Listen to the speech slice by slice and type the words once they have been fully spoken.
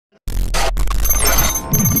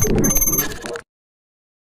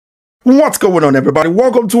What's going on, everybody?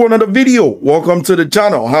 Welcome to another video. Welcome to the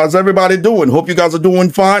channel. How's everybody doing? Hope you guys are doing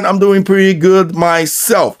fine. I'm doing pretty good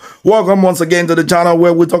myself. Welcome once again to the channel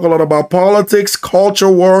where we talk a lot about politics, culture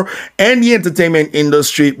war, and the entertainment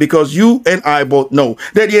industry, because you and I both know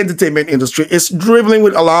that the entertainment industry is dribbling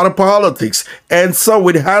with a lot of politics. And so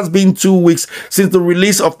it has been 2 weeks since the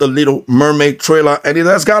release of the Little Mermaid trailer, and it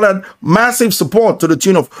has gotten massive support to the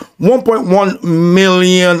tune of 1.1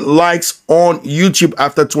 million likes on YouTube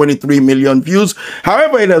after 23 million views.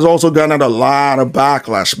 However, it has also garnered a lot of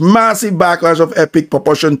backlash, massive backlash of epic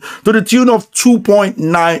proportion to the tune of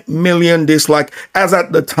 2.9 million dislikes as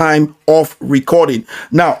at the time of recording.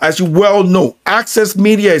 Now, as you well know, Access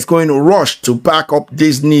Media is going to rush to back up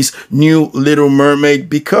Disney's new Little Mermaid,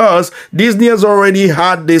 because Disney has already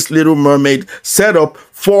had this Little Mermaid set up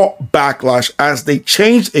for backlash as they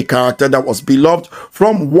changed a character that was beloved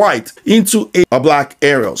from white into a black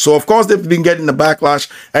Ariel. So of course they've been getting the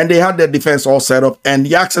backlash, and they had their defense all set up, and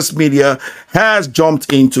the Access Media has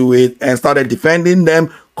jumped into it and started defending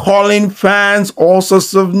them, calling fans all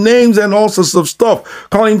sorts of names and all sorts of stuff,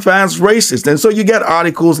 calling fans racist. And so you get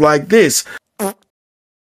articles like this.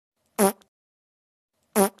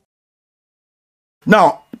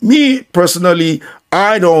 Now, me personally,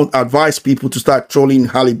 I don't advise people to start trolling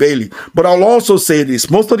Halle Bailey, but I'll also say this: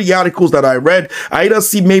 most of the articles that I read, I either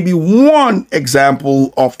see maybe one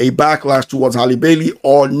example of a backlash towards Halle Bailey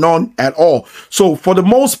or none at all. So for the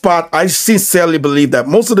most part, I sincerely believe that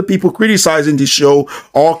most of the people criticizing this show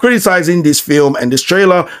or criticizing this film and this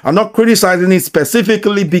trailer are not criticizing it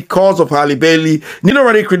specifically because of Halle Bailey, neither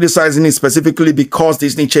are they criticizing it specifically because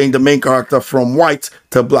Disney changed the main character from white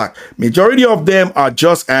to black. Majority of them are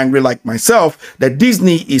just angry, like myself, that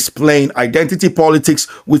Disney is playing identity politics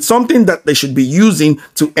with something that they should be using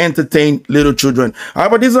to entertain little children.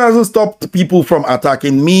 However, this hasn't stopped people from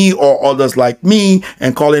attacking me or others like me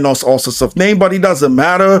and calling us all sorts of names, but it doesn't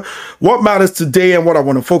matter. What matters today, and what I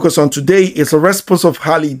want to focus on today, is the response of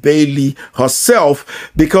Halle Bailey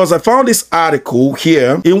herself, because I found this article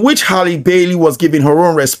here in which Halle Bailey was giving her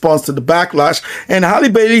own response to the backlash, and Halle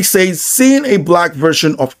Bailey says, "Seeing a black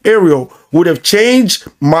version of Ariel would have changed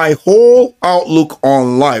my whole outlook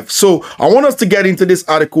on life." So I want us to get into this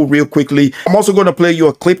article real quickly. I'm also going to play you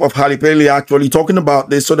a clip of Halle Bailey actually talking about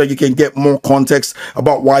this so that you can get more context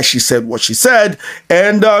about why she said what she said.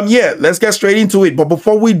 And yeah, let's get straight into it. But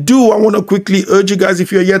before we do, I want to quickly urge you guys,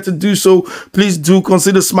 if you're yet to do so, please do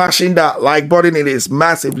consider smashing that like button. It is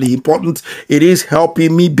massively important. It is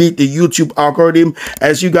helping me beat the YouTube algorithm.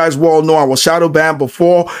 As you guys well know, I was shadow banned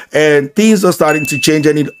before, and things are starting to change,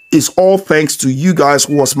 and it is all thanks to you guys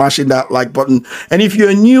who are smashing that like button. And if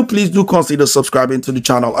you're new, please do consider subscribing to the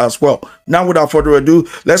channel as well. Now, without further ado,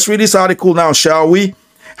 let's read this article now, shall we?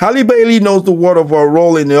 Halle Bailey knows the word of her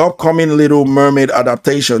role in the upcoming Little Mermaid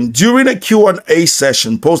adaptation. During a Q&A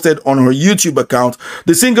session posted on her YouTube account,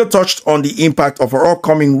 the singer touched on the impact of her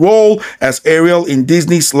upcoming role as Ariel in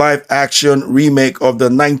Disney's live-action remake of the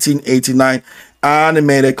 1989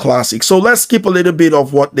 animated classic. So let's skip a little bit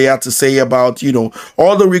of what they had to say about, you know,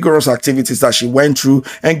 all the rigorous activities that she went through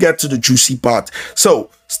and get to the juicy part. So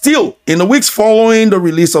still, in the weeks following the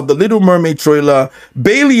release of the Little Mermaid trailer,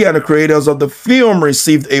 Bailey and the creators of the film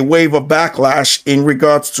received a wave of backlash in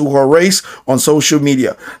regards to her race on social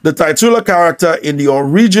media. The titular character in the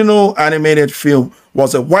original animated film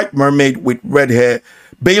was a white mermaid with red hair.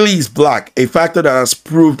 Bailey is black, a factor that has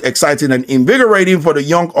proved exciting and invigorating for the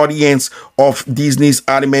young audience of Disney's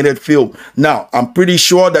animated film. Now, I'm pretty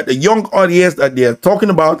sure that the young audience that they're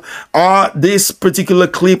talking about are this particular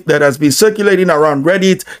clip that has been circulating around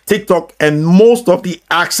Reddit, TikTok, and most of the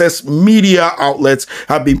Access Media outlets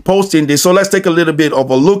have been posting this. So let's take a little bit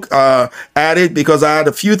of a look at it, because I had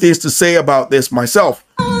a few things to say about this myself.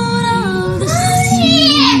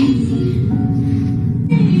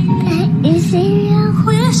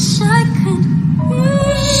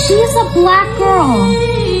 She's a black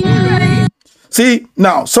girl. See,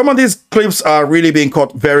 now some of these clips are really being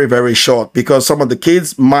cut very, very short, because some of the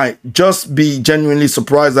kids might just be genuinely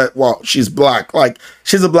surprised that, wow, she's black, like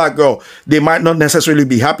she's a black girl. They might not necessarily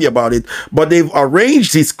be happy about it, but they've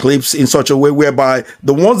arranged these clips in such a way whereby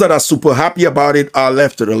the ones that are super happy about it are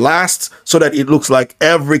left to the last, so that it looks like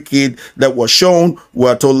every kid that was shown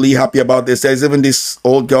were totally happy about this. There's even this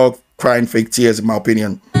old girl crying fake tears, in my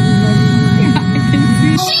opinion.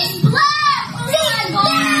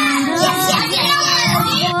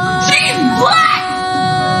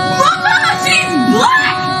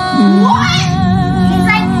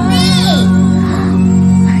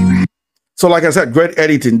 So like I said, great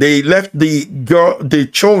editing. They left the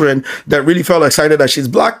children that really felt excited that she's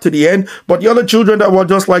black to the end, but the other children that were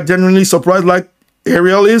just like genuinely surprised like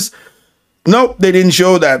Ariel is, nope, they didn't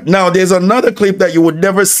show that. Now, there's another clip that you would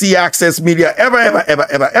never see Access Media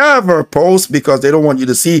ever post, because they don't want you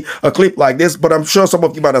to see a clip like this, but I'm sure some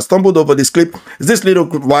of you might have stumbled over this clip. It's this little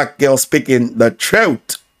black girl speaking the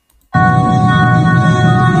truth.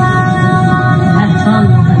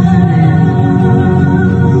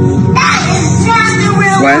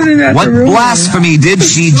 What blasphemy did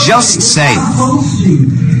she just say? You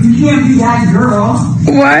can't be that girl.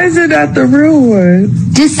 Why is it not the real one?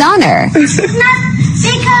 Dishonor. Because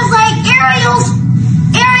like Ariel's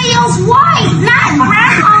white, not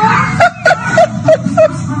brown.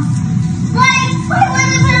 Like, why would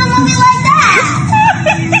they put a movie like that?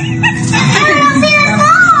 Ariel's hair is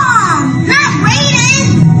long, not braided.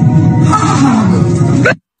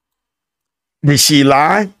 Did she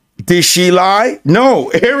lie? Did she lie? No,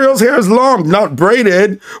 Ariel's hair is long, not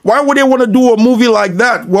braided. Why would they want to do a movie like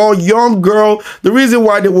that? Well, young girl, the reason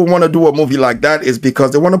why they would want to do a movie like that is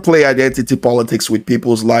because they want to play identity politics with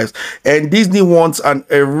people's lives. And Disney wants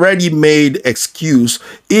a ready-made excuse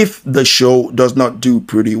if the show does not do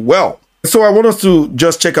pretty well. So I want us to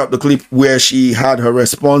just check out the clip where she had her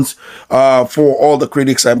response for all the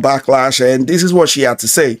critics and backlash. And this is what she had to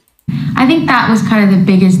say. I think that was kind of the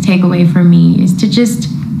biggest takeaway for me, is to just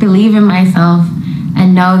believe in myself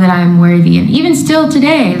and know that I'm worthy. And even still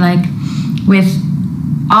today, like with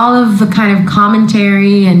all of the kind of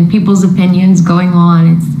commentary and people's opinions going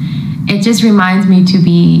on, it just reminds me to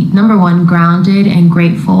be, number one, grounded and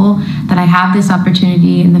grateful that I have this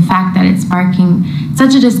opportunity, and the fact that it's sparking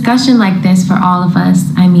such a discussion like this for all of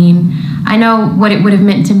us. I mean, I know what it would have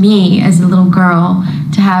meant to me as a little girl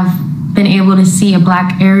to have been able to see a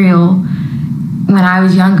black Ariel when I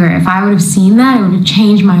was younger. If I would have seen that, it would have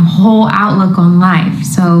changed my whole outlook on life.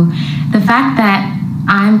 So the fact that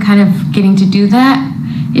I'm kind of getting to do that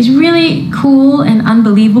is really cool and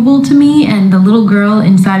unbelievable to me. And the little girl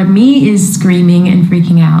inside of me is screaming and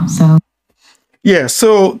freaking out. So yeah,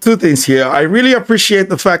 so two things here. I really appreciate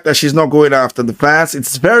the fact that she's not going after the fans.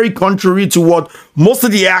 It's very contrary to what most of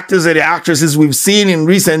the actors and the actresses we've seen in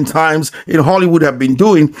recent times in Hollywood have been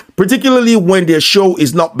doing, particularly when their show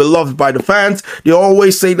is not beloved by the fans. They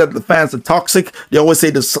always say that the fans are toxic. They always say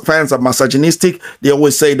the fans are misogynistic. They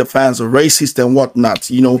always say the fans are racist and whatnot.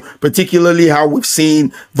 You know, particularly how we've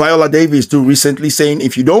seen Viola Davis do recently, saying,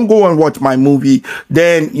 if you don't go and watch my movie,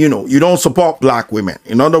 then, you know, you don't support black women.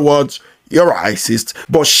 In other words, you're racist.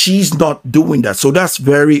 But she's not doing that. So that's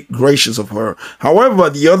very gracious of her. However,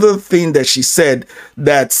 the other thing that she said,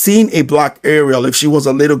 that seeing a black Ariel, if she was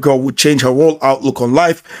a little girl, would change her whole outlook on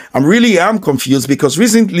life. I really am confused, because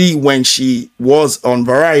recently when she was on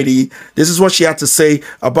Variety, this is what she had to say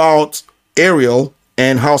about Ariel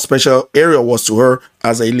and how special Ariel was to her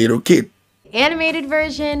as a little kid. Animated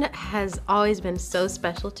version has always been so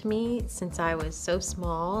special to me since I was so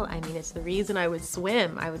small. I mean, it's the reason I would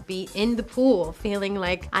swim. I would be in the pool feeling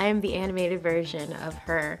like I am the animated version of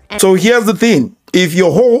her. So here's the thing. If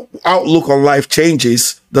your whole outlook on life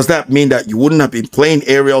changes, does that mean that you wouldn't have been playing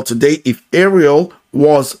Ariel today? If Ariel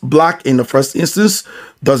was black in the first instance,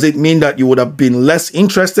 does it mean that you would have been less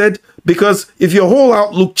interested? Because if your whole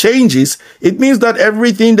outlook changes, it means that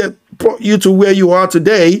everything that brought you to where you are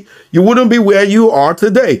today, you wouldn't be where you are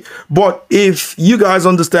today. But if you guys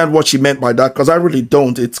understand what she meant by that, because I really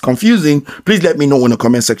don't, it's confusing, please let me know in the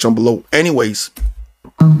comment section below. Anyways.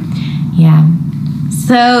 Yeah.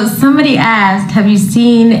 So somebody asked, have you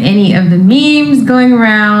seen any of the memes going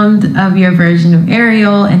around of your version of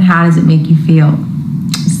Ariel, and how does it make you feel?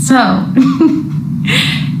 So,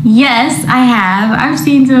 yes, I have. I've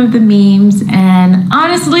seen some of the memes, and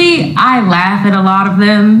honestly, I laugh at a lot of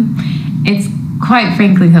them. It's quite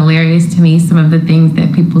frankly hilarious to me, some of the things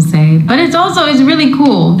that people say. But it's really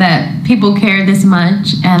cool that people care this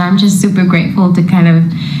much, and I'm just super grateful to kind of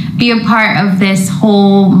be a part of this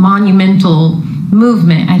whole monumental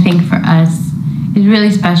movement. I think for us, it's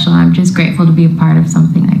really special. I'm just grateful to be a part of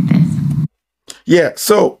something like this. Yeah,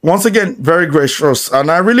 so once again, very gracious.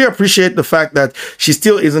 And I really appreciate the fact that she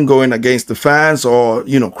still isn't going against the fans or,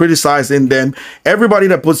 you know, criticizing them. Everybody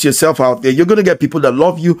that puts yourself out there, you're going to get people that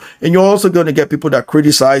love you, and you're also going to get people that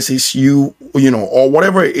criticizes you, you know, or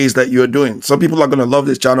whatever it is that you're doing. Some people are going to love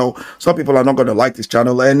this channel. Some people are not going to like this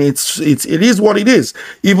channel, and it is what it is.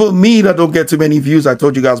 Even me that don't get too many views, I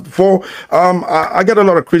told you guys before, I get a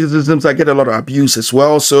lot of criticisms. I get a lot of abuse as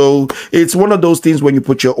well. So it's one of those things when you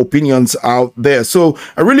put your opinions out there. there. So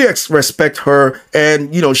I really respect her,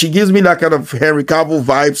 and you know, she gives me that kind of Henry Cavill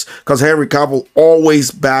vibes, because Henry Cavill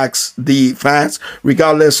always backs the fans,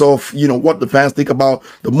 regardless of, you know, what the fans think about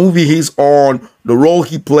the movie he's on, the role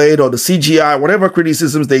he played, or the CGI, whatever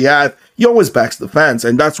criticisms they have. He always backs the fans,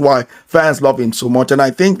 and that's why fans love him so much. And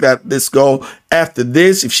I think that this girl, after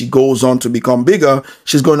this, if she goes on to become bigger,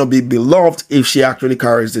 she's going to be beloved if she actually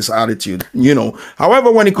carries this attitude, you know.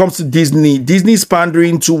 However, when it comes to Disney, Disney's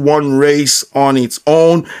pandering to one race on its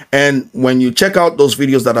own. And when you check out those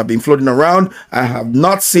videos that have been floating around, I have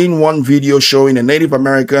not seen one video showing a Native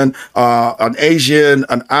American, an Asian,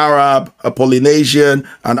 an Arab, a Polynesian,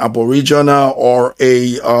 an Aboriginal, or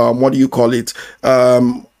a, what do you call it,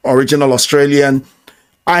 original Australian.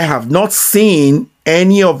 I have not seen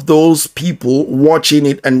any of those people watching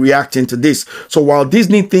it and reacting to this. So while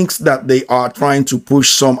Disney thinks that they are trying to push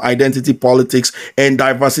some identity politics and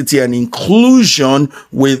diversity and inclusion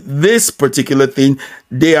with this particular thing,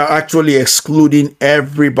 they are actually excluding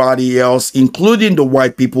everybody else, including the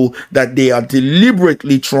white people that they are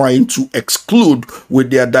deliberately trying to exclude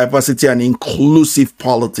with their diversity and inclusive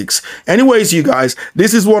politics. Anyways, you guys,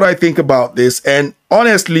 this is what I think about this. And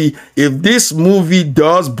honestly, if this movie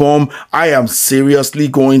does bomb, I am seriously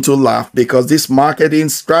going to laugh, because this marketing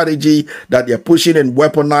strategy that they're pushing and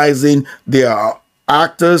weaponizing their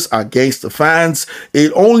actors against the fans,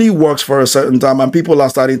 it only works for a certain time, and people are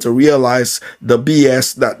starting to realize the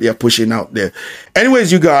BS that they're pushing out there. Anyways,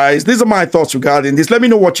 you guys, these are my thoughts regarding this. Let me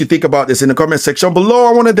know what you think about this in the comment section below.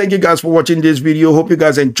 I want to thank you guys for watching this video. Hope you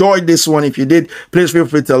guys enjoyed this one. If you did, please feel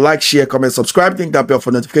free to like, share, comment, subscribe, click that bell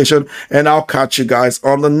for notification, and I'll catch you guys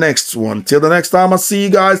on the next one. Till the next time, I'll see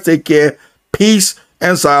you guys. Take care, peace,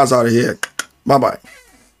 and Siles out of here. Bye bye.